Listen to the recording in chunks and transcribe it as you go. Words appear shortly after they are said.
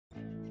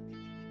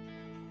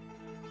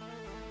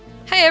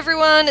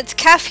everyone, it's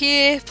Caf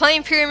here,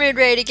 playing Pyramid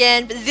Raid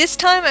again, but this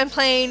time I'm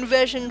playing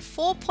version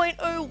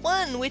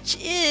 4.01, which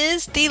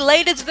is the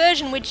latest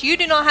version which you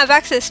do not have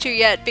access to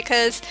yet,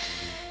 because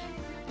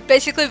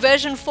basically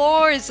version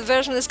 4 is the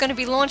version that's going to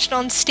be launched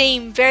on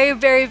Steam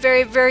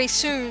very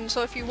soon,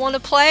 so if you want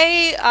to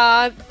play,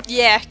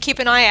 yeah, keep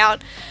an eye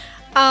out.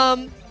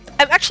 I'm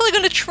actually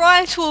going to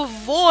try to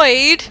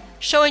avoid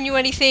showing you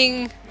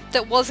anything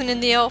that wasn't in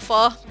the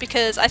alpha,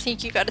 because I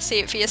think you got to see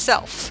it for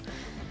yourself.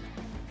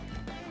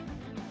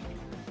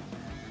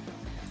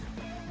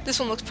 This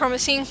one looks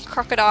promising.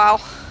 Crocodile.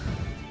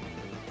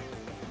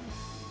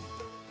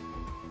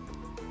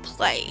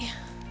 Play.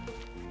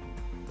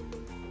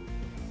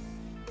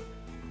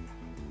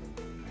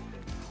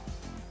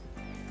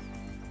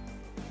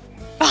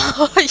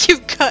 Oh,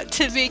 you've got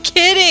to be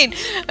kidding!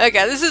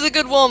 Okay, this is a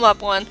good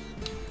warm-up one.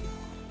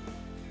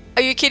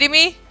 Are you kidding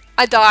me?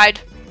 I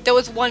died. There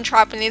was one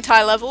trap in the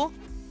entire level,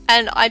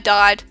 and I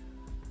died.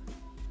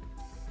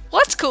 Well,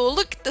 that's cool.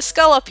 Look at the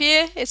skull up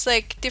here. It's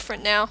like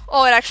different now.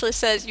 Oh, it actually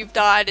says you've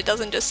died. It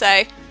doesn't just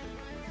say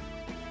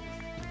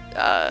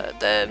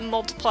the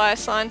multiplier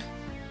sign.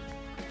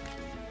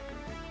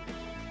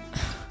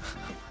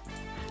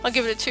 I'll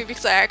give it a 2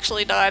 because I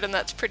actually died, and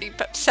that's pretty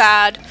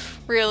sad,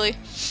 really.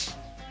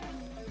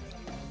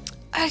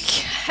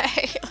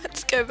 Okay,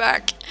 let's go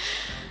back.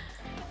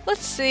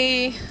 Let's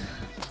see.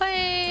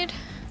 Played.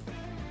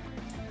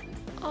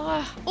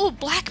 Oh,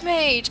 Black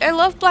Mage. I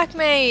love Black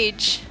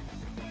Mage.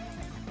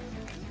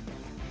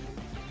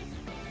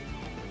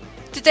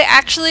 Did they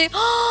actually?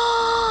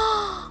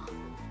 Oh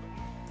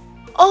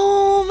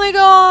my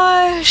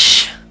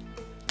gosh!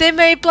 They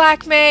made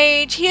Black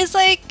Mage. He is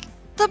like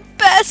the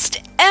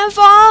best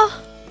ever.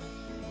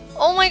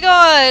 Oh my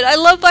god, I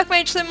love Black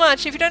Mage so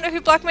much. If you don't know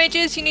who Black Mage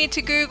is, you need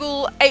to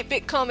Google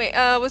 8-bit comic.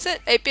 Was it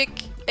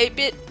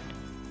 8-bit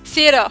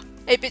theater?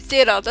 8-bit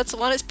theater. That's the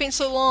one. It's been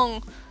so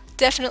long.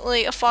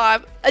 Definitely a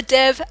 5. A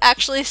dev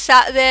actually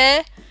sat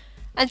there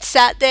and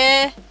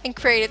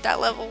created that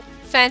level.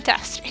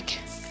 Fantastic.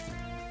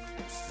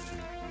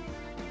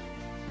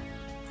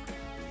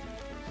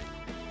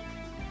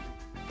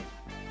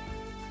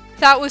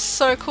 That was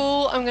so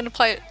cool. I'm gonna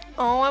play it.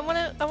 Oh, I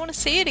wanna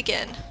see it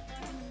again.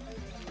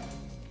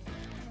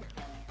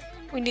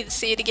 We need to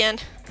see it again.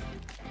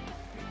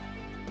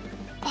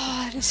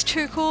 Oh, that is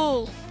too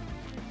cool.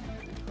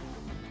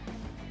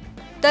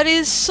 That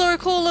is so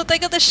cool that they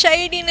got the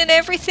shading and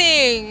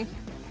everything.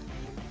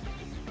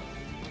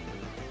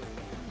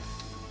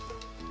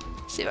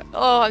 See if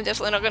oh, I'm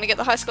definitely not gonna get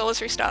the high scholars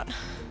restart.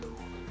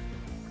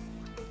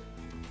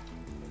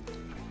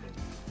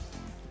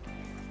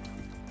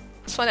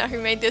 Let's find out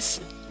who made this.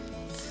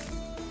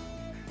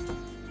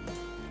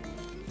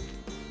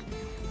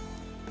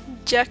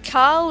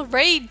 Jakal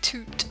Raid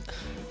Toot.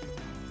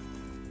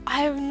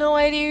 I have no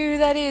idea who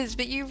that is,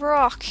 but you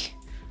rock.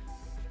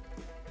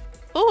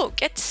 Oh,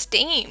 get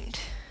steamed.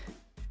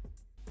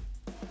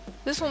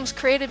 This one was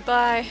created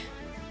by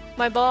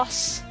my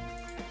boss.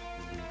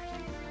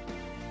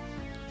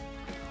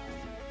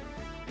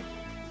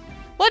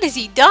 What has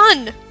he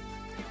done?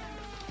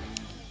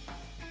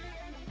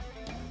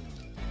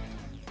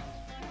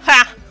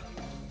 Ha!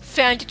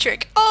 Found your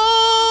trick.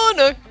 Oh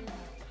no!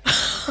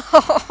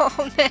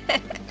 Oh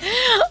man!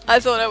 I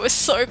thought I was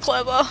so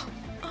clever.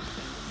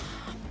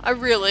 I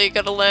really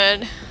gotta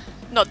learn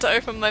not to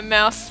open my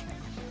mouth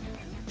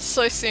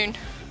so soon.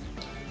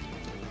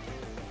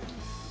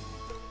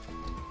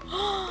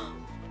 Oh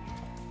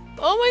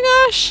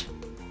my gosh!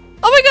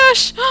 Oh my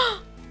gosh!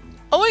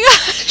 Oh my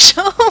gosh!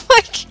 Oh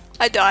my!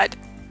 I died.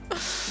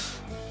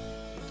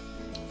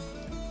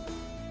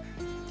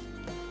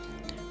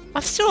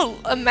 I'm still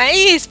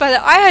amazed by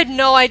that. I had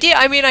no idea.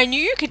 I mean, I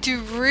knew you could do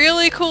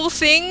really cool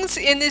things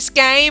in this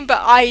game, but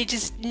I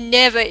just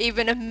never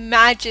even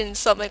imagined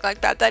something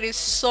like that. That is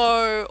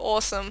so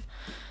awesome.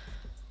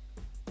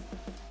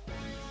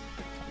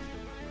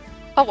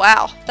 Oh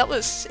wow, that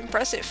was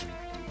impressive.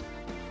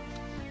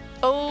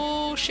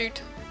 Oh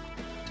shoot.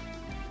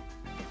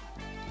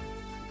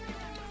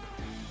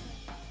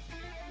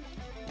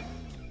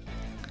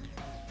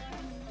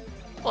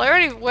 Well, I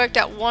already worked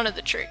out one of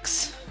the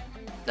tricks.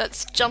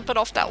 That's jumping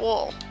off that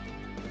wall.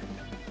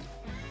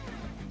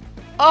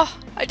 Oh,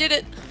 I did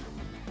it.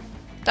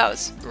 That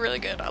was really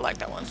good. I like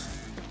that one.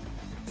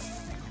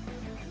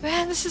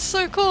 Man, this is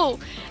so cool.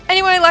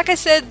 Anyway, like I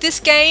said,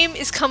 this game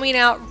is coming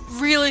out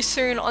really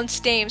soon on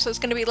Steam, so it's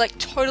going to be like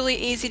totally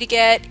easy to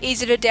get,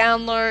 easy to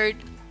download.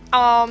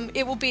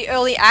 It will be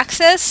early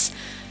access,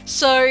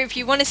 so if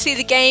you want to see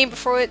the game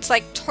before it's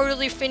like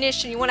totally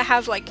finished and you want to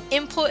have like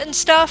input and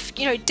stuff,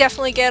 you know,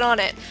 definitely get on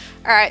it.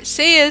 Alright,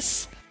 see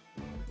yous.